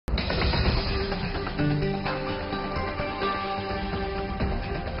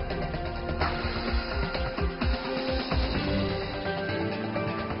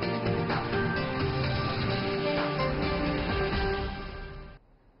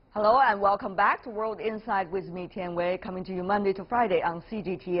Hello and welcome back to World Insight with me, Tian, coming to you Monday to Friday on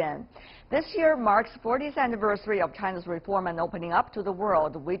CGTN. This year marks the 40th anniversary of China's reform and opening up to the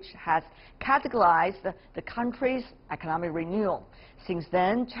world, which has categorized the country's economic renewal. Since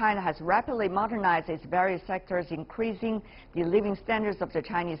then, China has rapidly modernized its various sectors, increasing the living standards of the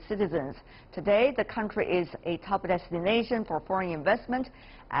Chinese citizens. Today, the country is a top destination for foreign investment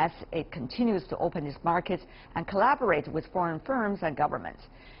as it continues to open its markets and collaborate with foreign firms and governments.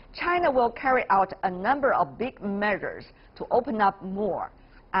 China will carry out a number of big measures to open up more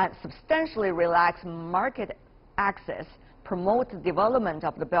and substantially relax market access, promote the development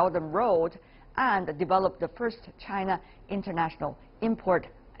of the Belt and Road, and develop the first China International Import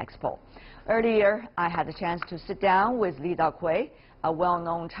Expo. Earlier, I had the chance to sit down with Li Daokui, a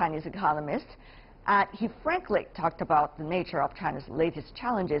well-known Chinese economist, and he frankly talked about the nature of China's latest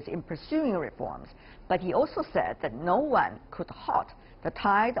challenges in pursuing reforms. But he also said that no one could halt the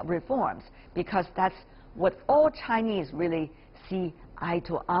tide of reforms because that's what all Chinese really see eye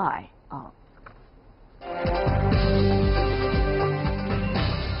to eye on.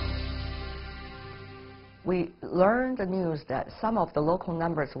 We learned the news that some of the local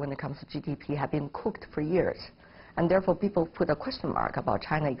numbers when it comes to GDP have been cooked for years, and therefore people put a question mark about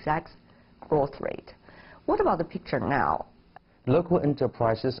China's exact growth rate. What about the picture now? Local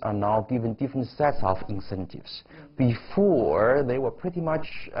enterprises are now given different sets of incentives. Before, they were pretty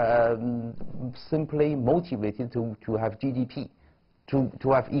much simply motivated to have GDP,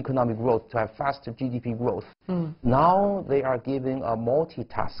 to have economic growth, to have faster GDP growth. Now they are given a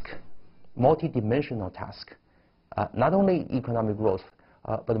multi-dimensional task. Not only economic growth,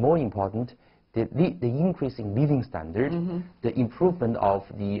 but more important, the increase in living standard, the improvement of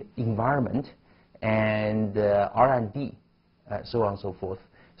the environment, and R&D. So on and so forth.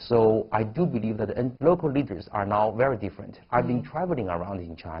 So I do believe that local leaders are now very different. I've been traveling around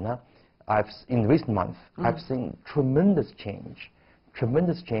in China. In recent months, I've seen tremendous change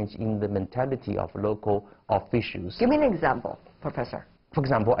in the mentality of local officials. Give me an example, Professor. For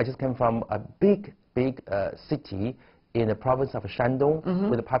example, I just came from a big city in the province of Shandong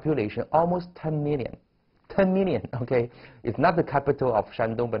with a population almost 10 million. 10 million, okay? It's not the capital of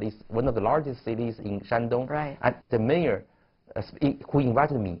Shandong, but it's one of the largest cities in Shandong. Right. And the mayor who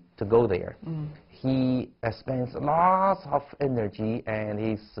invited me to go there, he spends lots of energy and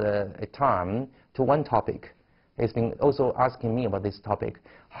his time to one topic. He's been also asking me about this topic,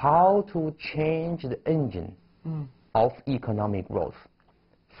 how to change the engine of economic growth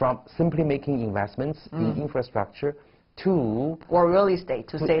from simply making investments in infrastructure to... or real estate,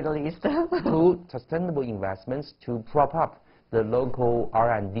 to say the least. to sustainable investments to prop up the local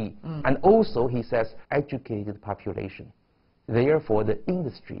R&D. And also, he says, educated population. Therefore, the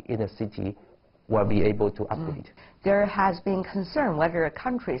industry in a city will be able to upgrade. There has been concern whether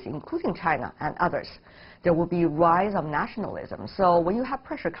countries, including China and others, there will be a rise of nationalism. So when you have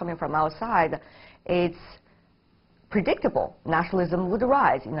pressure coming from outside, it's predictable nationalism would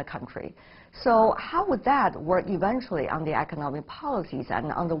rise in a country. So how would that work eventually on the economic policies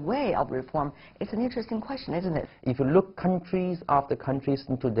and on the way of reform? It's an interesting question, isn't it? If you look countries after countries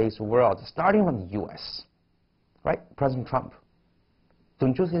in today's world, starting from the U.S., right? President Trump,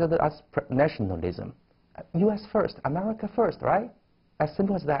 don't you see that as nationalism? U.S. first, America first, right? As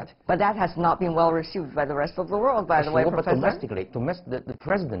simple as that. But that has not been well received by the rest of the world, by the way, but Professor. domestically, the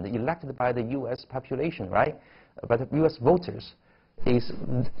president elected by the U.S. population, right? By the U.S. voters, is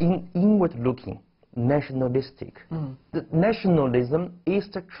inward-looking, nationalistic. The nationalism is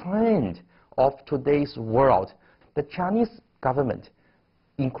the trend of today's world. The Chinese government,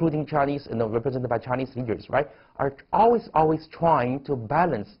 including Chinese, represented by Chinese leaders, right, are always trying to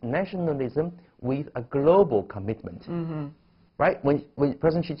balance nationalism with a global commitment. Right? When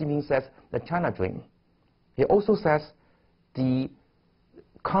President Xi Jinping says the China dream, he also says the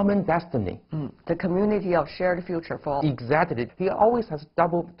common destiny. The community of shared future for all. Exactly. He always has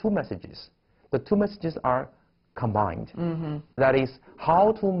two messages. The two messages are combined. That is,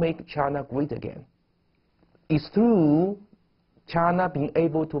 how to make China great again. It's through China being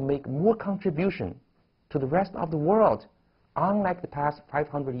able to make more contribution to the rest of the world, unlike the past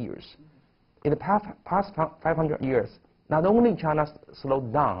 500 years. In the past 500 years, not only China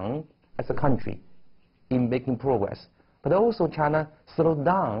slowed down as a country in making progress, but also China slowed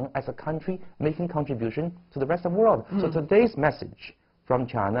down as a country making contribution to the rest of the world. So today's message from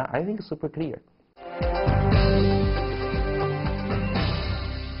China, I think, is super clear.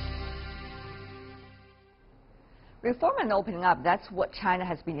 Reform and opening up, that's what China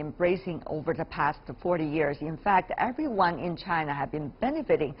has been embracing over the past 40 years. In fact, everyone in China has been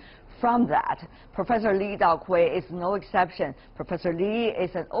benefiting from that. Professor Li Daokui is no exception. Professor Li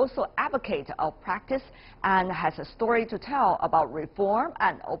is an also advocate of practice and has a story to tell about reform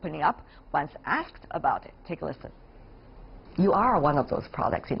and opening up once asked about it. Take a listen. You are one of those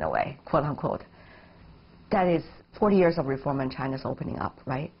products in a way, quote unquote. That is 40 years of reform and China's opening up,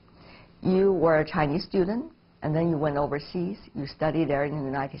 right? You were a Chinese student, and then you went overseas. You studied there in the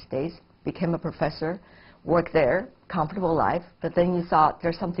United States, became a professor, worked there, comfortable life, but then you thought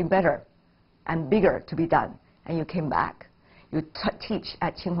there's something better and bigger to be done, and you came back. You teach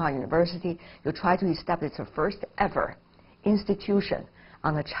at Tsinghua University. You try to establish the first ever institution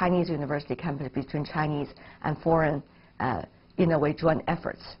on a Chinese university campus between Chinese and foreign, in a way, joint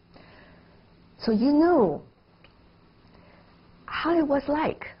efforts. So you knew how it was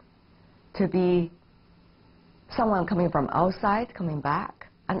like to be someone coming from outside, coming back,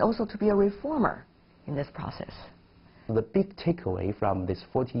 and also to be a reformer in this process. The big takeaway from this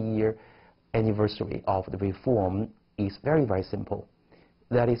 40-year anniversary of the reform is very, very simple.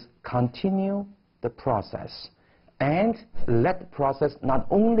 That is, continue the process and let the process not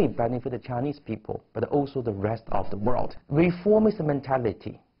only benefit the Chinese people, but also the rest of the world. Reform is a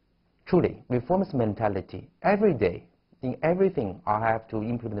mentality. Truly, reform is a mentality. Every day, in everything, I have to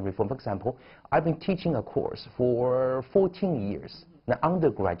implement the reform. For example, I've been teaching a course for 14 years, an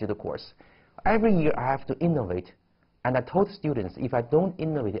undergraduate course. Every year, I have to innovate. And I told students, if I don't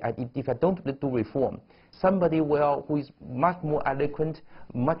innovate, if I don't do reform, somebody who is much more eloquent,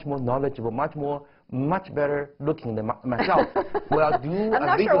 much more knowledgeable, much better looking than myself will do I'm a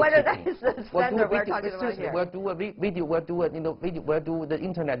not video sure whether teaching. that is the standard we're talking about here. We'll do a video, we'll do the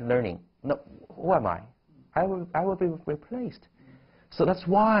internet learning. No, who am I? I will be replaced. So that's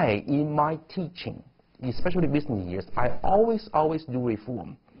why in my teaching, especially recent years, I always do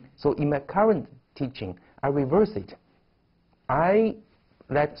reform. So in my current teaching, I reverse it. I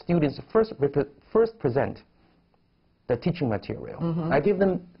let students first present the teaching material. I give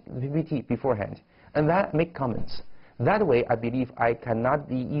them PPT beforehand, and then make comments. That way, I believe I cannot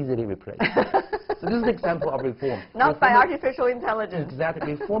be easily replaced. So this is an example of reform. Not by artificial intelligence.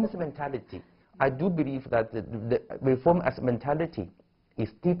 Exactly. Reform is a mentality. I do believe that the reform as a mentality is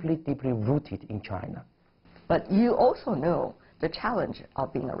deeply rooted in China. But you also know the challenge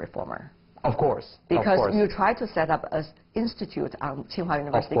of being a reformer. Of course. Because of course. you try to set up an institute on Tsinghua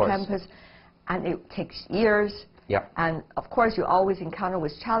University campus, and it takes years. Yeah. And of course, you always encounter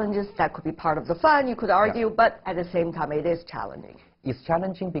with challenges. That could be part of the fun, you could argue, but at the same time, it is challenging. It's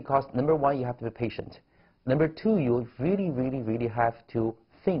challenging because, number one, you have to be patient. Number two, you really have to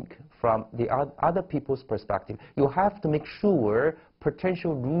think from the other people's perspective. You have to make sure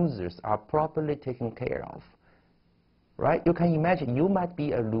potential losers are properly taken care of. Right? You can imagine you might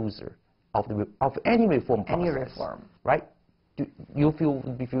be a loser of any reform process. Any reform. Right? You feel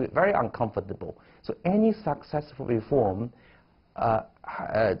very uncomfortable. So any successful reform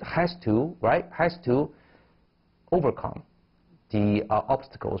has to overcome the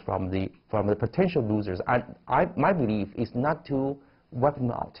obstacles from the potential losers. And my belief is not to wipe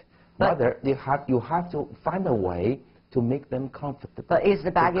them out. Rather, you have to find a way to make them comfortable. But is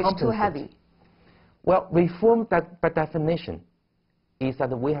the baggage too heavy? Well, reform, by definition, is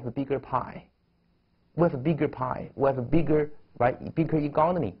that we have a bigger pie. We have a bigger pie. We have a bigger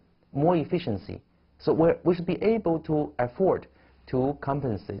economy, more efficiency. So we should be able to afford to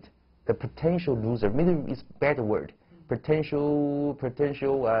compensate the potential loser. Maybe it's a better word. Potential.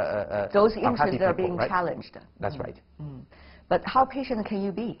 Those interests are being challenged. That's right. But how patient can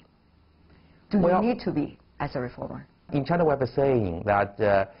you be? Do you need to be as a reformer? In China, we have a saying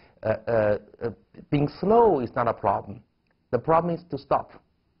that being slow is not a problem. The problem is to stop.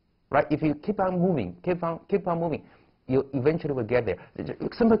 Right? If you keep on moving, you eventually will get there.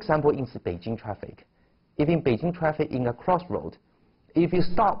 A simple example is Beijing traffic. If in Beijing traffic in a crossroad, if you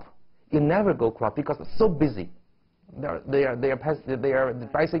stop, you never go across because it's so busy. They are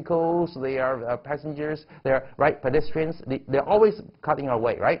bicycles, they are passengers, they are pedestrians. They're always cutting our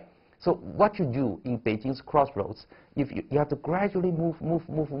way, right? So what you do in Beijing's crossroads, if you have to gradually move,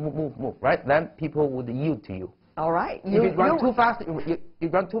 right? Then people would yield to you. All right. If you run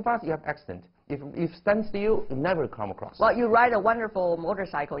too fast, you have accident. If you stand still, you never come across. Well, you ride a wonderful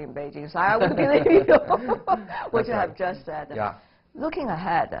motorcycle in Beijing, so I would believe you, what you have just said. Yeah. Looking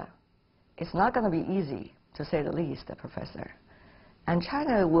ahead, it's not going to be easy, to say the least, Professor. And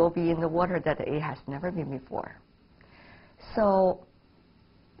China will be in the water that it has never been before. So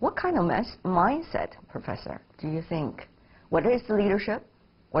what kind of mindset, Professor, do you think, whether it's the leadership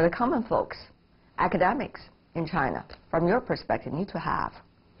or the common folks, academics, in China, from your perspective, need to have?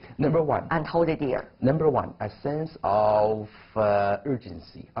 Number one. And hold it dear. Number one, a sense of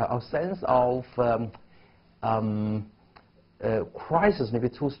urgency, a sense of crisis, maybe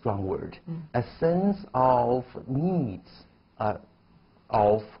too strong word, a sense of needs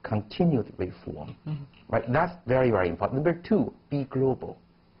of continued reform, right? That's very, very important. Number two, be global.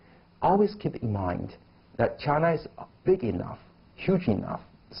 Always keep in mind that China is big enough, huge enough,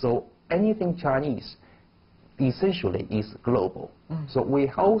 so anything Chinese essentially is global. So we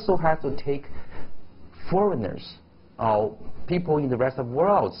also have to take foreigners or people in the rest of the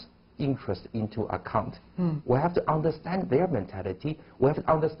world's interest into account. We have to understand their mentality, we have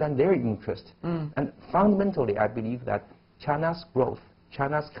to understand their interest. And fundamentally, I believe that China's growth,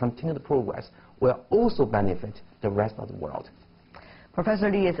 China's continued progress will also benefit the rest of the world.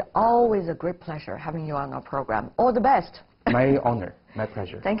 Professor Li, it's always a great pleasure having you on our program. All the best. My honor, my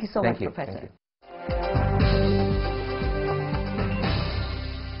pleasure. Thank you so much, Professor. Thank you.